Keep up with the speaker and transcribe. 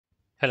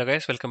Hello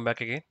guys, welcome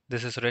back again.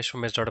 This is Suresh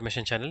from SDET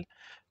Automation channel.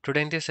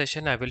 Today in this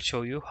session, I will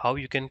show you how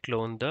you can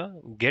clone the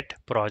Git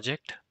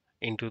project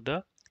into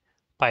the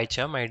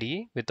PyCharm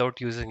IDE without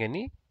using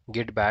any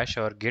Git bash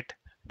or Git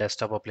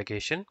desktop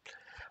application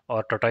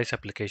or tortoise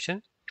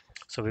application.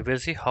 So we will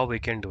see how we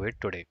can do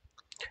it today.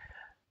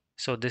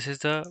 So this is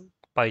the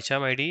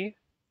PyCharm IDE,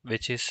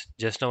 which is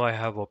just now I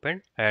have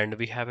opened, and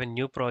we have a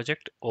new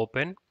project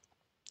open.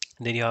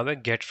 Then you have a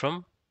get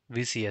from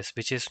VCS,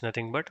 which is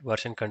nothing but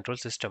version control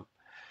system.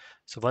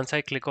 So once I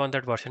click on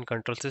that version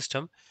control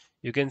system,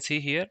 you can see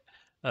here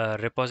a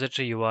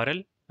repository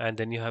URL, and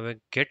then you have a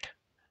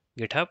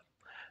GitHub,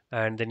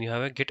 and then you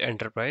have a Git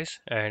enterprise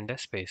and a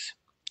space.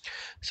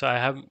 So I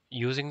have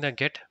using the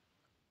Git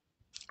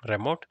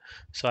remote.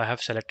 So I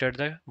have selected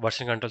the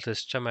version control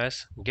system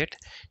as Git.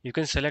 You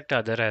can select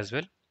other as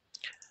well,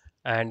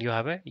 and you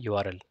have a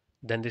URL.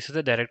 Then this is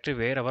the directory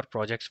where our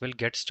projects will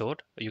get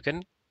stored. You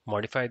can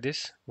modify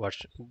this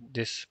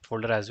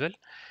folder as well.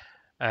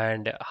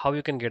 And how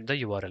you can get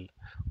the URL?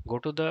 Go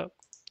to the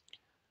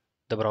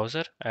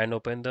browser and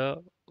open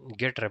the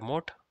get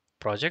remote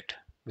project,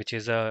 which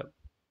is a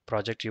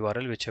project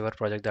URL, whichever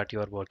project that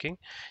you are working.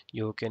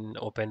 You can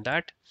open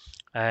that,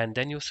 and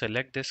then you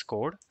select this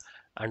code.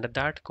 Under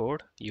that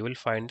code you will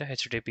find the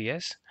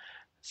HTTPS.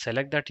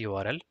 Select that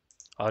URL,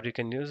 or you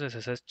can use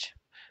SSH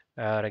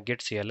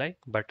get CLI,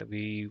 but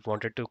we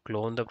wanted to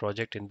clone the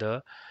project in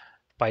the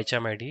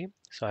PyCharm IDE,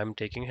 so I'm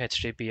taking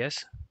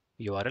HTTPS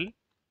URL.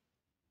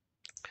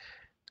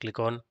 Click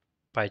on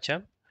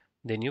PyCharm,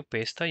 then you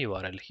paste the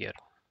URL here.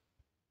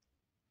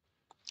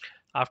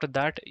 After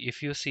that,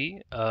 if you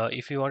see,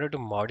 if you wanted to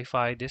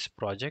modify this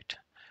project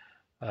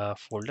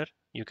folder,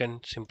 you can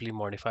simply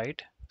modify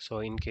it. So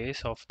in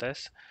case of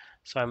this,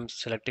 so I'm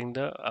selecting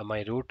the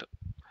my root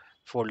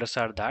folders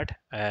are that,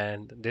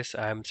 and this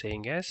I am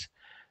saying as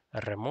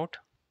remote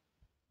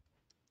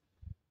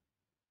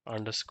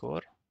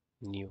underscore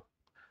new.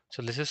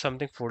 So this is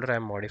something folder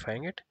I'm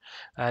modifying it,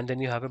 and then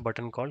you have a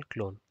button called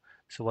clone.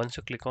 So once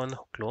you click on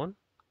clone,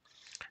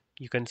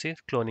 you can see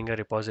cloning a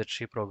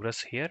repository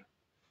progress here.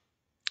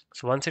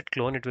 So once it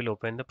clone, it will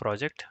open the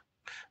project.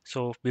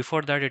 So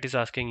before that, it is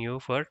asking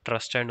you for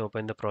trust and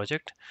open the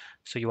project.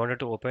 So you wanted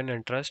to open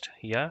and trust.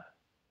 Yeah,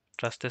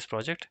 trust this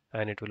project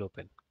and it will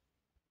open.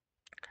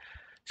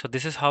 So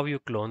this is how you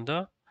clone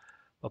the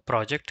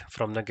project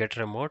from the get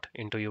remote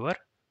into your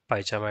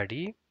PyCharm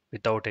IDE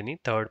without any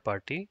third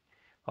party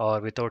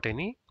or without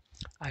any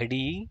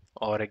IDE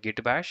or a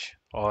Git bash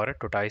or a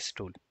tortoise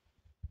tool.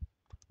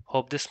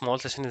 Hope this small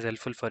session is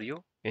helpful for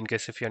you. In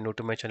case if you are new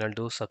to my channel,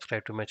 do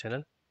subscribe to my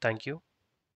channel. Thank you.